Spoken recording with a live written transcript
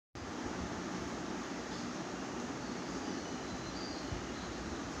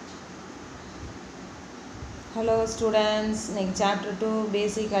Hello students, next chapter 2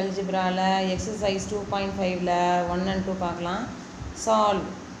 basic algebra la exercise 2.5 la 1 and 2 பார்க்கலாம். Solve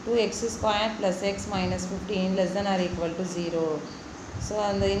 2x squared plus x minus 15 less than or equal to 0. So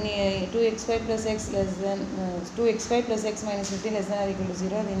and 2x squared plus x less than 2x squared plus x minus 15 less than or equal to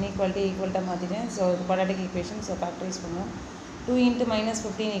 0. The inequality equal to மாத்திட்டேன். So quadratic equation so factorize பண்ணுவோம். 2 into minus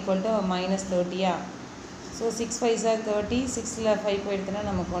 15 equal to minus 30 yeah. So 6 5 are 30, 6 ல 5 போயிடுதுனா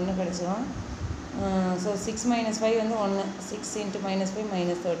நமக்கு 1 கிடைச்சிரும். So 6 minus 5 வந்து 1 6 into minus 5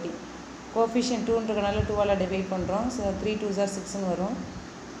 minus 30 coefficient 2 ன்றதுனால 2 ஆல divide பண்றோம். So 3 2s are 6 ன்னு வரும்.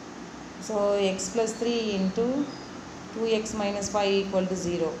 So x plus 3 into 2x minus 5 equal to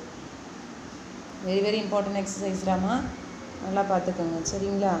 0. Very very important exercise Rama, நல்லா பார்த்துக்கோங்க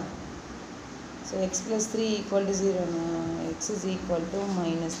சரிங்களா. So x plus 3 equal to 0 னா x is equal to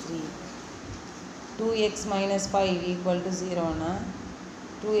minus 3. 2x minus 5 equal to 0 னா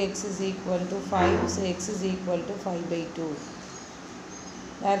 2x is equal to 5, so x is equal to 5 by 2.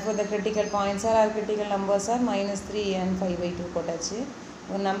 Therefore the critical points are critical numbers are minus 3 and 5 by 2 போட்டாச்சு.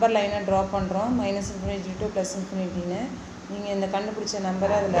 ஒரு number லைனை draw பண்ணுறோம் minus infinity to plus infinity ன்னு. நீங்கள் இந்த கண்டுபிடிச்ச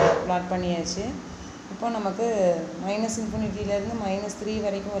நம்பரை அதில் plot பண்ணியாச்சு. இப்போ நமக்கு minus infinity லேருந்து minus 3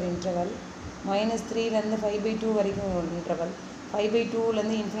 வரைக்கும் ஒரு இன்டர்வல், minus 3 லேருந்து 5 by 2 வரைக்கும் ஒரு இன்டர்வல், 5 by 2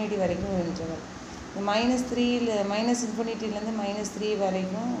 லேருந்து infinity வரைக்கும் ஒரு interval. minus 3 minus infinity லேருந்து minus 3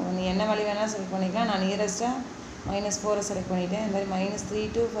 வரைக்கும் நீ என்ன வேல்யூ வேணாலும் செலக்ட் பண்ணிக்கலாம். நான் நியரஸ்ட்டாக minus 4 செலக்ட் பண்ணிட்டேன். இந்த மாதிரி minus 3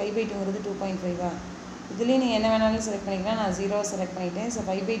 to 5 by 2ங்கிறது 2.5 இதுலேயும் நீங்கள் என்ன வேணாலும் செலக்ட் பண்ணிக்கலாம். நான் 0 செலக்ட் பண்ணிட்டேன். ஸோ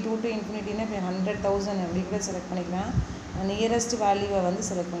 5 by 2 to infinity-னா இப்போ 100,000 அப்படி கூட செலக்ட் பண்ணிக்கலாம். நான் நியரஸ்ட் வேல்யூவை வந்து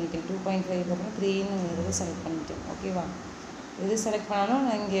செலக்ட் பண்ணிட்டேன். 2.5 அப்புறம் 3ன்னு செலக்ட் பண்ணிட்டேன். ஓகேவா, எது செலக்ட் பண்ணாலும்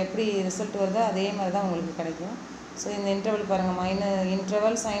நான் இங்கே எப்படி ரிசல்ட் வருதோ அதே மாதிரி தான் உங்களுக்கு கிடைக்கும். ஸோ இந்த இன்டர்வல் பாருங்கள்,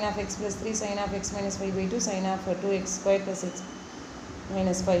 interval sin of x plus 3 sin of x minus 5 by 2 sin of 2x squared plus x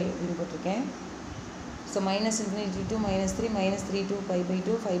minus 5 அப்படின்னு போட்டிருக்கேன். So minus infinity to minus 3 minus 3 to 5 by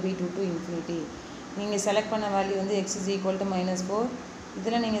 2 5 by 2 to infinity. நீங்கள் செலக்ட் பண்ண value வந்து x is equal to minus 4.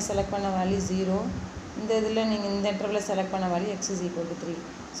 இதில் நீங்கள் select பண்ண value 0. இந்த இதில் நீங்கள் இந்த இன்டர்வலில் செலக்ட் பண்ண value x is equal to 3.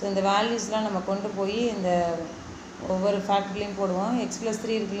 So இந்த வேல்யூஸ்லாம் நம்ம கொண்டு போய் இந்த ஒவ்வொரு ஃபேக்டர்லேயும் போடுவோம். x plus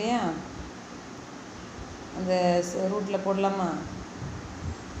 3 இருக்கு இல்லையா, அந்த ரூட்டில் போடலாமா.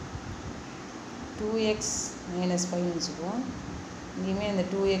 2x minus 5 வச்சுக்குவோம். இங்கேயுமே அந்த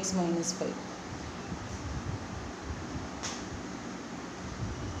 2x minus 5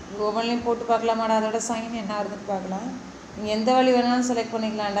 ஒவ்வொன்றையும் போட்டு பார்க்கலாமாடா, அதோட சைன் என்ன வருதுன்னு பார்க்கலாம். நீங்கள் எந்த வேல்யூ வேணாலும் செலக்ட்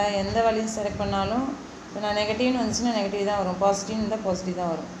பண்ணிக்கலாம்டா. எந்த வேல்யூ செலக்ட் பண்ணாலும் இப்போ நான் நெகட்டிவ்னு வந்துச்சுன்னா நெகட்டிவ் தான் வரும், பாசிட்டிவ்னு இருந்தால் பாசிட்டிவ்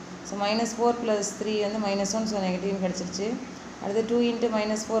தான் வரும். ஸோ minus 4 plus 3 வந்து minus 1, ஸோ நெகட்டிவ்னு கிடச்சிருச்சு. அடுத்து 2 into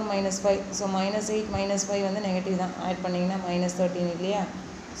minus 4 minus 5, so minus 8 minus 5 வந்து நெகட்டிவ் தான். ஆட் பண்ணிங்கன்னா minus 13 இல்லையா,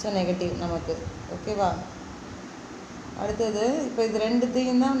 ஸோ நெகட்டிவ் நமக்கு. ஓகேவா, அடுத்தது இப்போ இது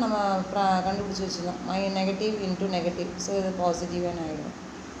ரெண்டுத்தையும் தான் நம்ம கண்டுபிடிச்சி வச்சுருந்தோம். நெகட்டிவ் இன்ட்டு நெகட்டிவ், ஸோ இது பாசிட்டிவாக ஆகிடும்.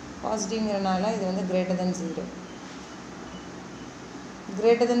 பாசிட்டிவ்ங்கிறனால இது வந்து greater than 0.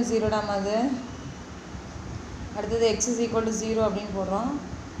 greater than 0 டாமா அது. அடுத்தது x is equal to 0 அப்படின்னு போடுறோம்.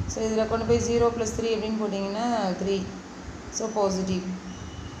 ஸோ இதில் கொண்டு போய் 0 plus 3 அப்படின்னு போட்டிங்கன்னா 3, ஸோ பாசிட்டிவ்.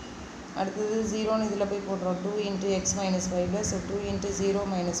 அடுத்தது 0ன்னு இதில் போய் போடுறோம். 2 into x minus 5, so 2 into 0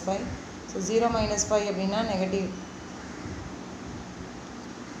 minus 5, so 0 minus 5 அப்படின்னா negative.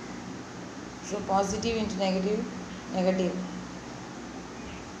 So positive into negative negative.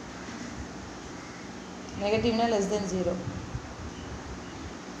 நெகட்டிவ்னா less than 0,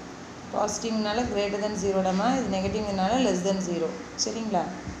 பாசிட்டிவ்னால greater than 0 டாமா, இது நெகட்டிவ்னால லெஸ் தென் 0 சரிங்களா.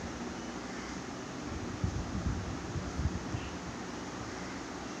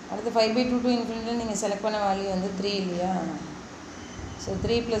 அடுத்து 5 by 2 to infinity நீங்கள் செலக்ட் பண்ண வேல்யூ வந்து 3 இல்லையா. ஸோ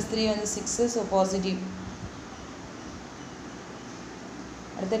 3 plus 3 வந்து 6, ஸோ பாசிட்டிவ்.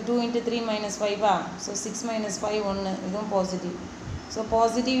 அடுத்து 2 into 3 minus 5 ஸோ 6 minus 5 1, இதுவும் positive. So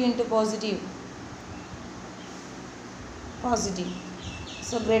positive into positive positive,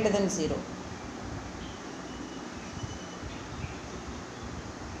 so greater than 0.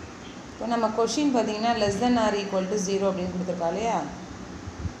 இப்போ நம்ம கொஷின் பார்த்தீங்கன்னா less than or equal to 0 அப்படின்னு கொடுத்துருக்கா இல்லையா.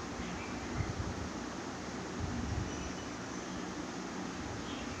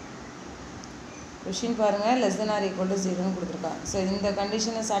 கொஷின் பாருங்கள், less than or equal to 0ன்னு கொடுத்துருக்கா. ஸோ இந்த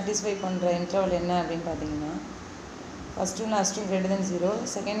கண்டிஷனை சாட்டிஸ்ஃபை பண்ணுற இன்டர்வல் என்ன அப்படின்னு பார்த்தீங்கன்னா ஃபஸ்ட்டும் லாஸ்ட்டும் greater than 0,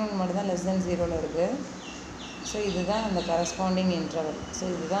 செகண்ட் ஒன் மட்டும் தான் less than 0ல் இருக்குது. ஸோ இதுதான் அந்த கரஸ்பாண்டிங் இன்டர்வல். ஸோ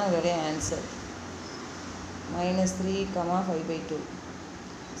இதுதான் அதோடைய answer, minus 3, 5 by 2.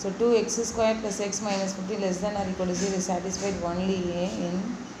 So 2x squared plus x minus 50 less than or equal to 0 is satisfied only in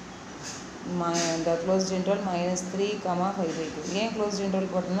the closed interval minus 3, 5 by 2. ஏன் closed interval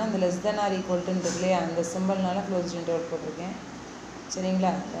போட்டோம்னா இந்த less than or equal to இருக்குல்லையா, அந்த சிம்பிள்னால closed interval போட்டிருக்கேன்.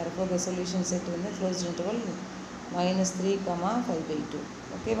 சரிங்களா? therefore the solution set வந்து closed interval -3, 5/2.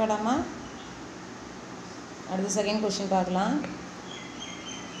 Okay மேடம்மா? அடுத்த second question பார்க்கலாம்.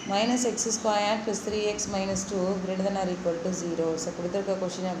 -x squared plus 3x minus 2 greater than or equal to 0. So கொடுத்துருக்க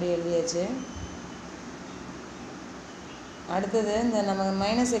கொஸ்டின் அப்படியே எழுதியாச்சு. அடுத்தது இந்த நம்ம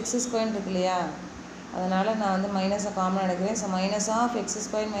 -x ஸ்கொயர் இருக்கு இல்லையா, அதனால் நான் வந்து மைனஸை காமனாக எடுக்கிறேன். So -(x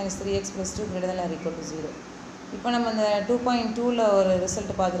squared minus 3x plus 2 greater than or equal to 0). இப்போ நம்ம இந்த 2.2ல் ஒரு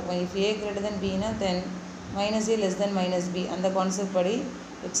ரிசல்ட் பார்த்துருப்போம். If a greater than b னா தென் -a less than -b அந்த கான்செப்ட் படி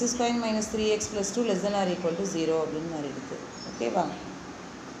x squared minus 3x plus 2 less than or equal to 0 அப்படின்னு மாதிரி இருக்குது. ஓகேவா?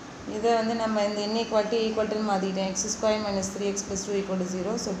 இதை வந்து நம்ம இந்த inequality ஈக்குவல்ட்டுன்னு மாற்றிக்கிட்டேன். x squared minus 3x plus 2 equal to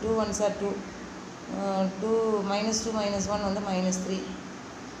 0. So 2 1s are 2. 2 -2 -1 வந்து -3.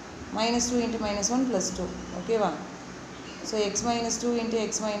 -2 into -1 plus 2. ஓகேவா? So x minus 2 into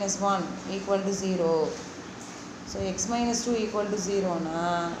x minus 1 equal to 0. So x minus 2 equal to 0னா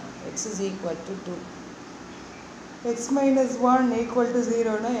x is equal to 2. x minus 1 equal to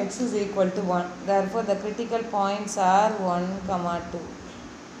 0னா x is equal to 1. Therefore the critical points are 1, 2.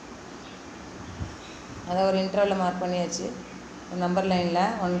 அதை ஒரு இன்டர்வலில் mark பண்ணியாச்சு. Number லைனில்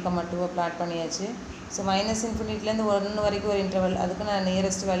 1, 2 plot பண்ணியாச்சு. So -∞லேருந்து 1 வரைக்கும் ஒரு interval, அதுக்கு நான்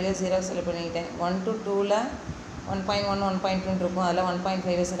nearest value 0 select பண்ணிக்கிட்டேன். 1 to 2ல் 1.1 1.2 இருக்கும், அதில்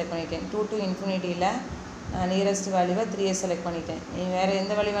 1.5 செலக்ட் பண்ணிட்டேன். 2 to ∞ நான் நியரஸ்ட் வேல்யூவை 3 செலக்ட் பண்ணிட்டேன். நீ வேறு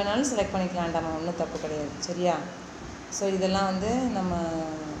எந்த வேல்யூ வேணாலும் செலக்ட் பண்ணிக்கலாம்டாமா, ஒன்றும் தப்பு கிடையாது. சரியா? ஸோ இதெல்லாம் வந்து நம்ம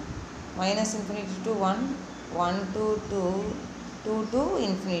 -∞ to 1, 1 to 2, 2 to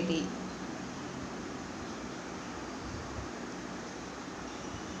 ∞.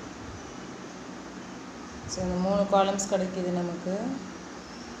 ஸோ இந்த 3 காலம்ஸ் கிடைக்கிது நமக்கு.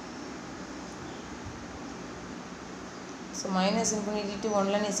 ஸோ -∞ to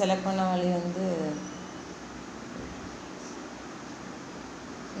 1ல் நீ செலக்ட் பண்ண வேல்யூ வந்து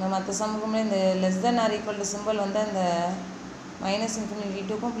மற்ற சமூகமே இந்த less than R equal to simple வந்து அந்த -∞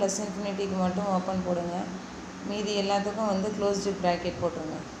 க்கும் +∞க்கு மட்டும் ஓப்பன் போடுங்க. மீதி எல்லாத்துக்கும் வந்து க்ளோஸ்டு ப்ராக்கெட்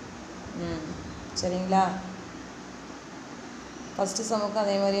போட்டுருங்க. சரிங்களா? ஃபஸ்ட்டு சமுக்கும்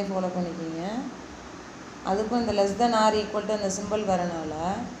அதே மாதிரியே ஃபாலோ பண்ணிக்கிங்க. அதுக்கும் இந்த less than R equal to அந்த சிம்பிள் வரனால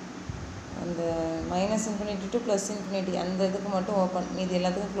அந்த -∞ to +∞ அந்த இதுக்கு மட்டும் ஓப்பன், மீதி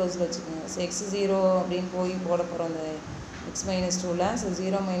எல்லாத்துக்கும் க்ளோஸில் வச்சுக்கோங்க. ஸோ x 0 அப்படின்னு போய் போட போகிறோம் அந்த x minus 2ல். So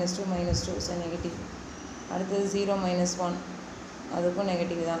 0 minus 2 minus 2 so negative. அடுத்தது 0 minus 1 அதுக்கும்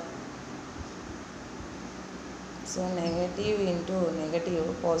நெகட்டிவ் தான். So negative into negative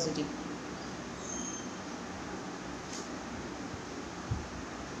positive.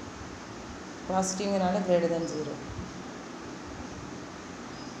 பாசிட்டிவ்னால greater than 0.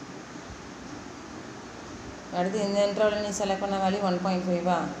 அடுத்து இந்த இன்டர்வலில் நீ செலக்ட் பண்ண value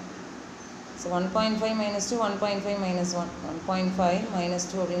 1.5வா? So 1.5 minus 2 1.5 minus 1 1.5 minus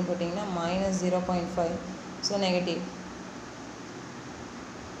 2 அப்படின்னு போட்டிங்கன்னா -0.5 ஸோ நெகட்டிவ்.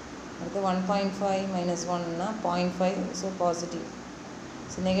 அடுத்து 1.5 minus 1னா 0.5 so positive.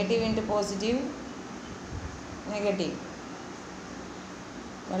 So negative into positive negative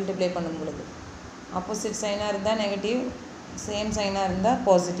multiply பண்ணும் பொழுது ஆப்போசிட் சைனாக இருந்தால் நெகட்டிவ், சேம் சைனாக இருந்தால்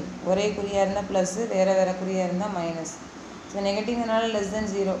பாசிட்டிவ். ஒரே குறியாக இருந்தால் ப்ளஸ்ஸு, வேறு வேறு குறியாக இருந்தால் minus. So நெகட்டிவ்னால less than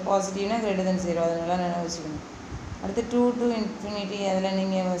 0, பாசிட்டிவ்னா greater than 0, அதனால நான் வச்சுக்கணும். அடுத்து 2 to ∞, அதில்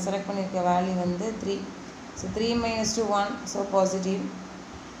நீங்கள் செலக்ட் பண்ணியிருக்க வேல்யூ வந்து 3. So 3 minus 2 1 so positive.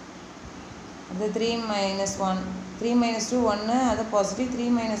 அடுத்து 3 minus 1 3 minus 2 1 அது பாசிட்டிவ்.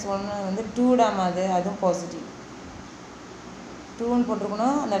 3 minus 1 வந்து 2டாம் அதுவும் பாசிட்டிவ். 2ன்னு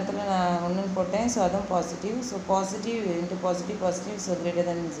போட்டிருக்கணும், அந்த இடத்துல நான் 1ன்னு போட்டேன். ஸோ அதுவும் positive. So positive into positive positive so greater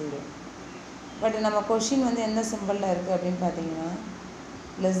than 0. But நம்ம கொஷின் வந்து எந்த சிம்பிளில் இருக்குது அப்படின்னு பார்த்தீங்கன்னா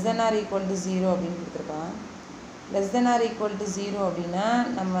less than R equal to 0 அப்படின்னு கொடுத்துருக்கான். Less than R equal to 0 அப்படின்னா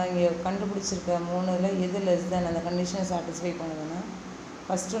நம்ம இங்கே கண்டுபிடிச்சிருக்க 3ல் எது லெஸ் தென் அந்த கண்டிஷனை சாட்டிஸ்ஃபை பண்ணுதுன்னா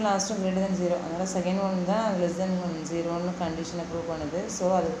ஃபஸ்ட்டும் லாஸ்ட்டும் கிரேட்டர் தென் 0. அதனால் செகண்ட் ஒன் தான் லெஸ் தென் 0ன்னு கண்டிஷனை ப்ரூவ் பண்ணுது. ஸோ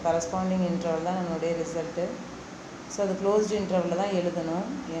அதுக்கு கரஸ்பாண்டிங் இன்டர்வல் தான் நம்மளுடைய ரிசல்ட்டு. ஸோ அது க்ளோஸ்டு இன்டர்வலில் தான் எழுதணும்,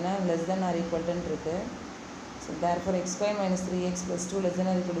 ஏன்னா லெஸ் தென் ஆர் ஈக்குவல்ட்டுன்னு இருக்குது. So therefore x square minus 3x plus 2 less than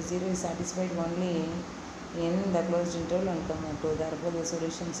or equal to 0 is satisfied only in the closed interval and comma 2. Therefore the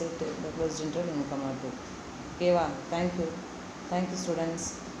solution set the closed interval and comma 2. Okay, thank you students.